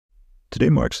Today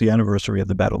marks the anniversary of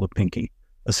the Battle of Pinkie,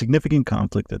 a significant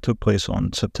conflict that took place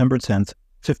on September 10,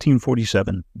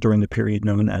 1547, during the period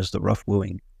known as the Rough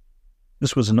Wooing.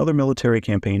 This was another military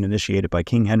campaign initiated by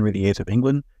King Henry VIII of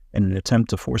England in an attempt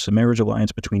to force a marriage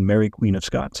alliance between Mary Queen of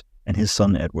Scots and his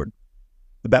son Edward.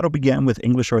 The battle began with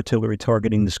English artillery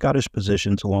targeting the Scottish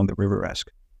positions along the River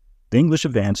Esk. The English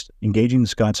advanced, engaging the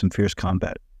Scots in fierce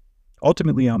combat.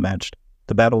 Ultimately outmatched,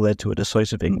 the battle led to a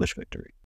decisive English victory.